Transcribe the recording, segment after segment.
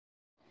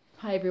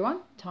Hi everyone,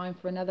 time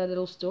for another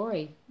little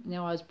story.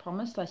 Now, as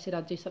promised, I said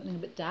I'd do something a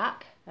bit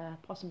dark,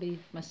 possibly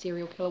my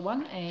serial killer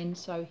one, and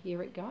so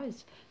here it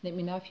goes. Let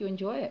me know if you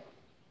enjoy it.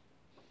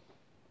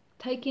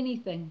 Take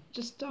anything,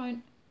 just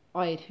don't.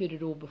 I had heard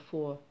it all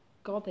before.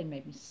 God, they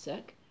made me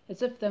sick.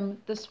 As if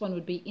this one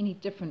would be any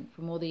different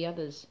from all the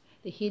others.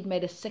 The head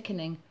made a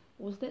sickening,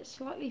 or was that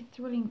slightly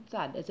thrilling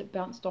thud as it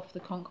bounced off the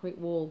concrete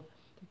wall.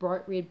 The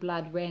bright red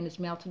blood ran as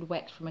melted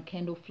wax from a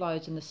candle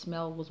flows, and the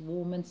smell was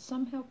warm and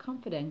somehow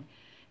comforting.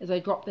 As I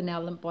dropped the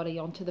now limp body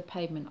onto the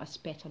pavement, I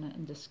spat on it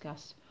in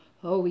disgust.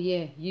 Oh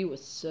yeah, you were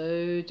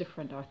so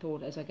different, I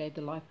thought, as I gave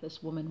the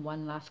lifeless woman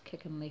one last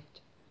kick and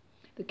left.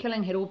 The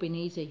killing had all been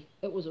easy.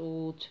 It was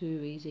all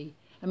too easy.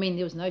 I mean,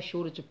 there was no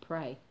shortage of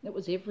prey. It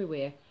was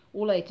everywhere.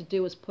 All I had to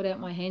do was put out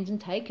my hands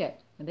and take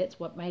it, and that's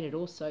what made it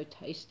all so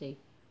tasty.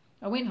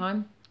 I went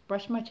home,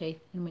 brushed my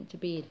teeth, and went to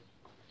bed.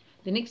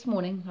 The next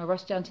morning, I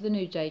rushed down to the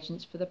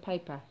newsagent's for the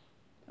paper.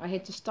 I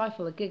had to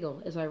stifle a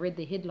giggle as I read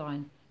the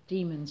headline,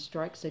 Demon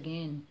Strikes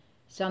Again.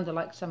 Sounded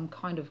like some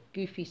kind of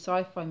goofy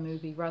sci-fi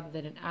movie rather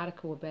than an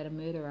article about a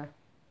murderer.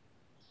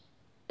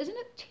 Isn't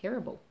it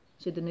terrible?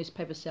 Said the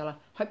newspaper seller.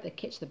 Hope they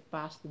catch the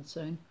bastard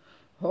soon.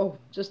 Oh,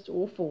 just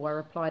awful, I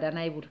replied,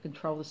 unable to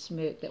control the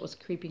smirk that was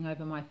creeping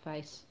over my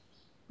face.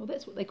 Well,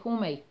 that's what they call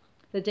me,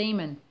 the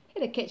Demon.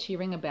 Had a catchy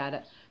ring about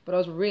it, but I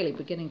was really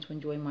beginning to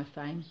enjoy my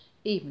fame,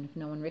 even if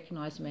no one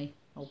recognised me.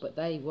 Oh, but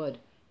they would.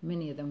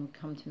 Many of them would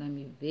come to know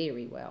me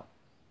very well.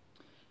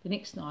 The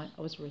next night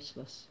I was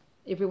restless.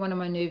 Every one of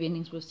my nerve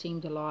endings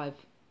seemed alive.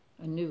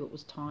 I knew it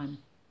was time.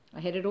 I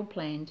had it all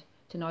planned.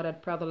 Tonight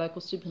I'd prowl the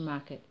local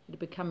supermarket. It had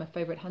become a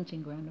favourite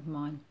hunting ground of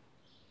mine.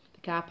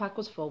 The car park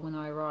was full when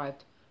I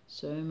arrived.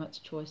 So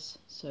much choice,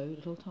 so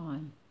little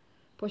time.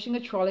 Pushing a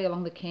trolley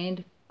along the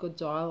canned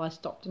goods aisle, I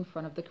stopped in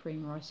front of the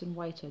cream rice and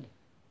waited.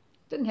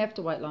 Didn't have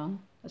to wait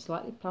long. A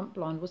slightly plump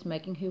blonde was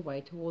making her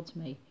way towards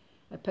me.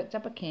 I picked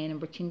up a can and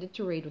pretended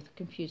to read with a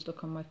confused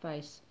look on my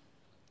face.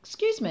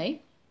 "Excuse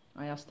me,"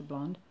 I asked the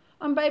blonde.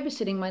 "I'm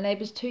babysitting my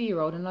neighbour's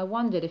 2-year-old, and I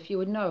wondered if you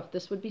would know if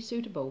this would be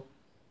suitable."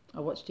 I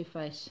watched her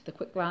face, the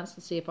quick glance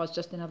to see if I was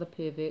just another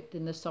pervert,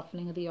 then the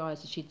softening of the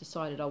eyes as she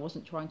decided I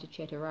wasn't trying to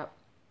chat her up.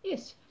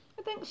 "Yes,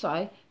 I think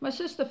so. My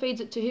sister feeds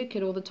it to her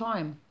kid all the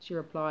time," she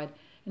replied,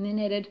 and then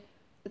added,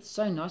 "It's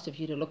so nice of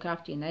you to look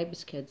after your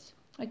neighbour's kids.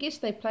 I guess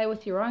they play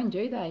with your own,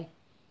 do they?"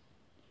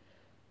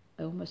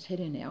 I almost had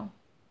her now.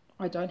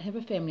 I don't have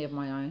a family of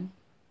my own,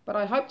 but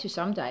I hope to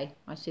some day,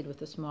 I said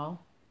with a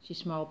smile. She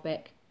smiled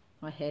back.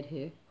 I had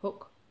her,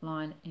 hook,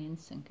 line and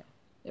sinker.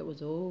 It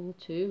was all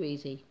too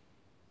easy.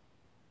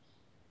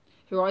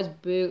 Her eyes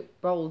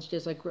bulged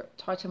as I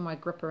tightened my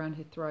grip around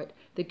her throat.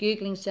 The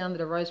gurgling sound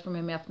that arose from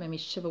her mouth made me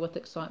shiver with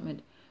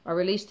excitement. I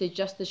released her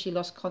just as she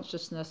lost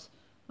consciousness.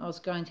 I was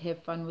going to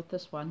have fun with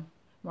this one.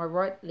 My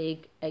right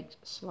leg ached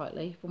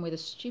slightly from where the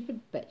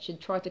stupid bitch had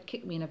tried to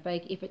kick me in a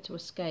vague effort to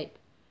escape.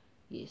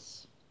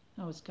 Yes,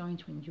 I was going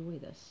to enjoy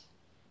this.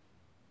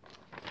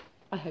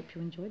 I hope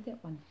you enjoyed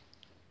that one.